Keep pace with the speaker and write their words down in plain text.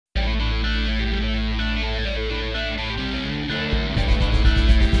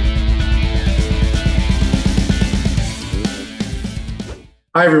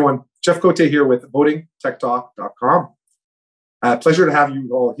Hi, everyone. Jeff Cote here with votingtechtalk.com. Pleasure to have you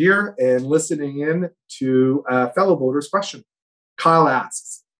all here and listening in to a fellow voter's question. Kyle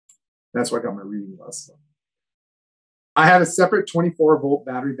asks, that's why I got my reading glasses on. I have a separate 24-volt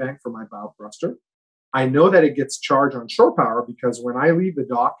battery bank for my bow thruster. I know that it gets charged on shore power because when I leave the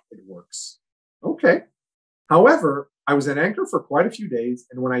dock, it works. Okay. However, I was at anchor for quite a few days,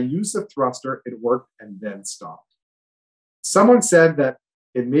 and when I used the thruster, it worked and then stopped. Someone said that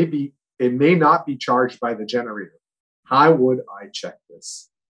it may not be charged by the generator. How would I check this?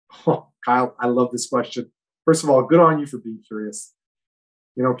 Oh, Kyle, I love this question. First of all, good on you for being curious.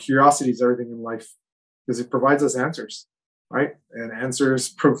 You know, curiosity is everything in life because it provides us answers, right? And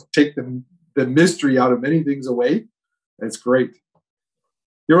answers take the mystery out of many things away. It's great.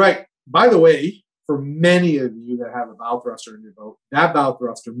 You're right. By the way, for many of you that have a bow thruster in your boat, that bow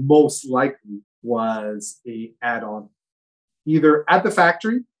thruster most likely was a add-on, either at the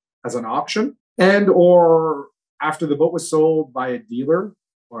factory as an option and or after the boat was sold by a dealer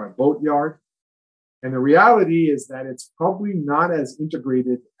or a boat yard. And the reality is that it's probably not as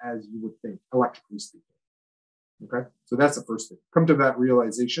integrated as you would think, electrically speaking. Okay, so that's the first thing. Come to that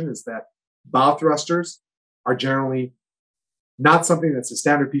realization is that bow thrusters are generally not something that's a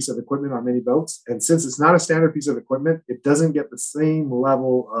standard piece of equipment on many boats. And since it's not a standard piece of equipment, it doesn't get the same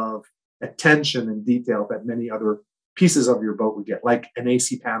level of attention and detail that many other pieces of your boat would get, like an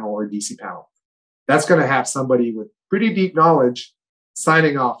AC panel or a DC panel. That's going to have somebody with pretty deep knowledge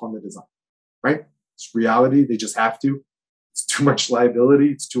signing off on the design, right? It's reality. They just have to. It's too much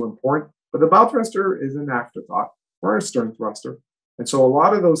liability. It's too important. But the bow thruster is an afterthought or a stern thruster. And so a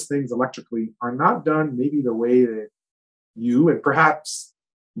lot of those things electrically are not done maybe the way that you and perhaps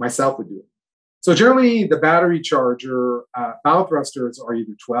myself would do it. So generally, the battery charger bow thrusters are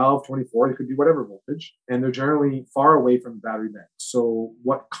either 12, 24, they could be whatever voltage, and they're generally far away from the battery bank. So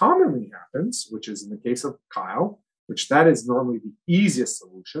what commonly happens, which is in the case of Kyle, which that is normally the easiest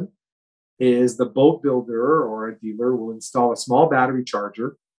solution, is the boat builder or a dealer will install a small battery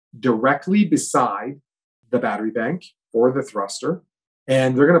charger directly beside the battery bank or the thruster,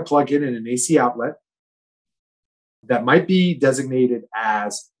 and they're going to plug in an AC outlet that might be designated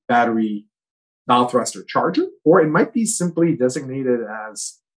as battery bow thruster charger, or it might be simply designated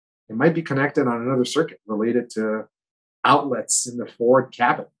as, it might be connected on another circuit related to outlets in the forward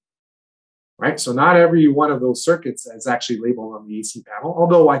cabin, right? So not every one of those circuits is actually labeled on the AC panel,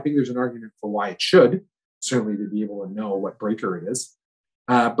 although I think there's an argument for why it should, certainly to be able to know what breaker it is,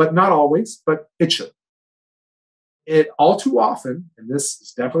 but not always, but it should. It all too often, and this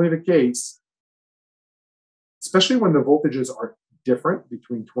is definitely the case, especially when the voltages are different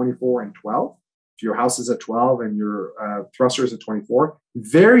between 24 and 12. If your house is at 12 and your thruster is at 24,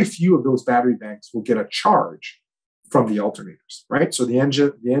 very few of those battery banks will get a charge from the alternators, right? So the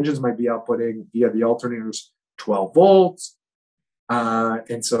engines might be outputting via the alternators 12 volts.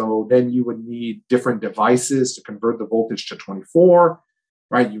 And so then you would need different devices to convert the voltage to 24,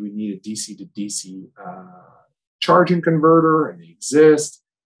 right? You would need a DC to DC charging converter, and they exist.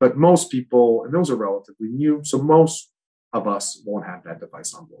 But most people, and those are relatively new, so most of us won't have that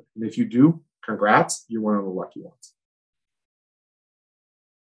device on board. And if you do, congrats, you're one of the lucky ones.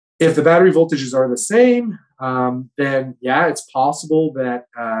 If the battery voltages are the same, then yeah, it's possible that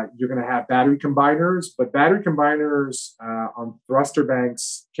you're going to have battery combiners, but battery combiners on thruster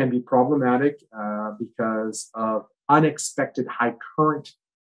banks can be problematic because of unexpected high current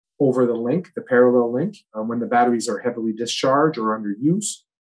over the link, the parallel link, when the batteries are heavily discharged or under use.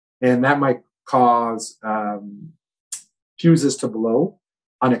 And that might cause fuses to blow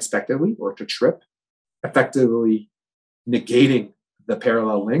unexpectedly or to trip, effectively negating the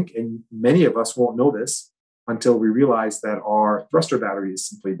parallel link. And many of us won't know this until we realize that our thruster battery is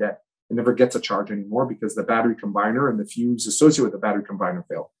simply dead. It never gets a charge anymore because the battery combiner and the fuse associated with the battery combiner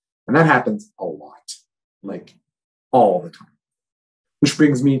fail. And that happens a lot, like all the time. Which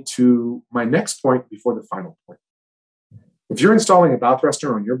brings me to my next point before the final point. If you're installing a bow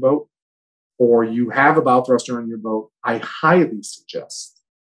thruster on your boat, or you have a bow thruster on your boat, I highly suggest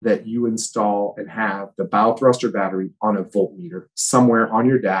that you install and have the bow thruster battery on a voltmeter somewhere on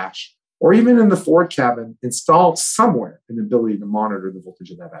your dash, or even in the forward cabin, install somewhere an ability to monitor the voltage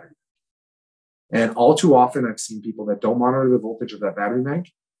of that battery bank. And all too often, I've seen people that don't monitor the voltage of that battery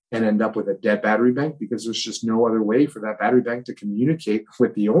bank and end up with a dead battery bank because there's just no other way for that battery bank to communicate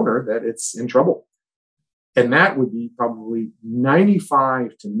with the owner that it's in trouble. And that would be probably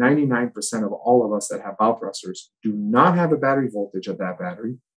 95 to 99% of all of us that have bow thrusters do not have a battery voltage of that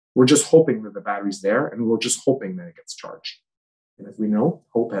battery. We're just hoping that the battery's there, and we're just hoping that it gets charged. And as we know,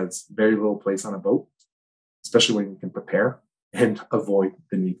 hope has very little place on a boat, especially when you can prepare. and avoid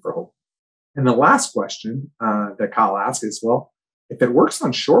the need for hope. And the last question that Kyle asked is, well, if it works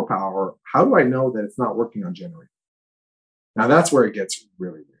on shore power, how do I know that it's not working on generator? Now that's where it gets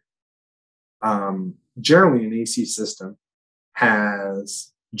really weird. Generally, an AC system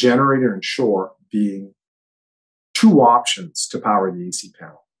has generator and shore being two options to power the AC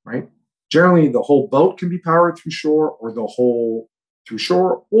panel, right? Generally, the whole boat can be powered through shore, or the whole through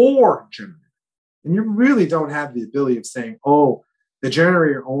shore or generator. And you really don't have the ability of saying, oh, the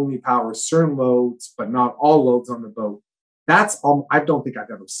generator only powers certain loads, but not all loads on the boat. That's I don't think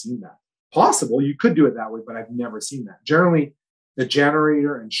I've ever seen that. Possible, you could do it that way, but I've never seen that. Generally, the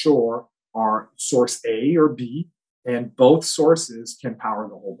generator and shore are source A or B, and both sources can power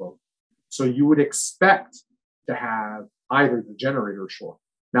the whole boat. So you would expect to have either the generator or shore.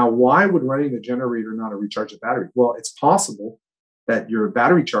 Now, why would running the generator not recharge the battery? Well, it's possible that your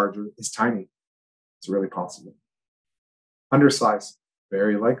battery charger is tiny. It's really possible. Undersized,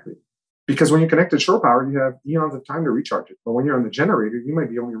 very likely. Because when you connect to shore power, you have eons of time to recharge it. But when you're on the generator, you might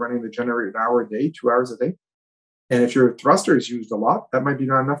be only running the generator an hour a day, 2 hours a day. And if your thruster is used a lot, that might be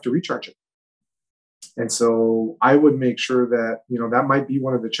not enough to recharge it. And so I would make sure that, that might be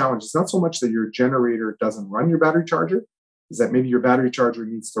one of the challenges. It's not so much that your generator doesn't run your battery charger, is that maybe your battery charger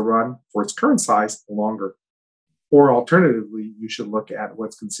needs to run for its current size longer. Or alternatively, you should look at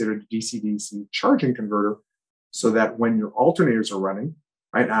what's considered a DC-DC charging converter, so that when your alternators are running,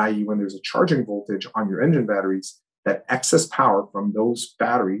 right, i.e. when there's a charging voltage on your engine batteries, that excess power from those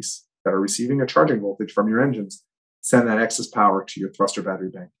batteries that are receiving a charging voltage from your engines, send that excess power to your thruster battery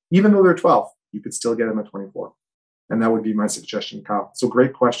bank. Even though they're 12, you could still get them at 24. And that would be my suggestion, Kyle. So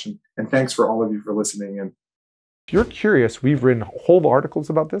great question. And thanks for all of you for listening in. If you're curious, we've written whole articles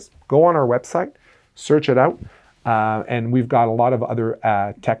about this. Go on our website, search it out. And we've got a lot of other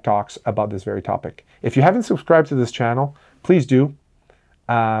tech talks about this very topic. If you haven't subscribed to this channel, please do.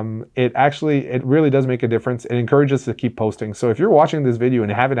 It really does make a difference. It encourages us to keep posting. So if you're watching this video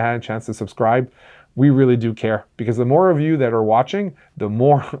and haven't had a chance to subscribe, we really do care, because the more of you that are watching, the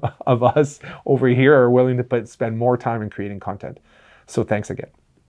more of us over here are willing to spend more time in creating content. So thanks again.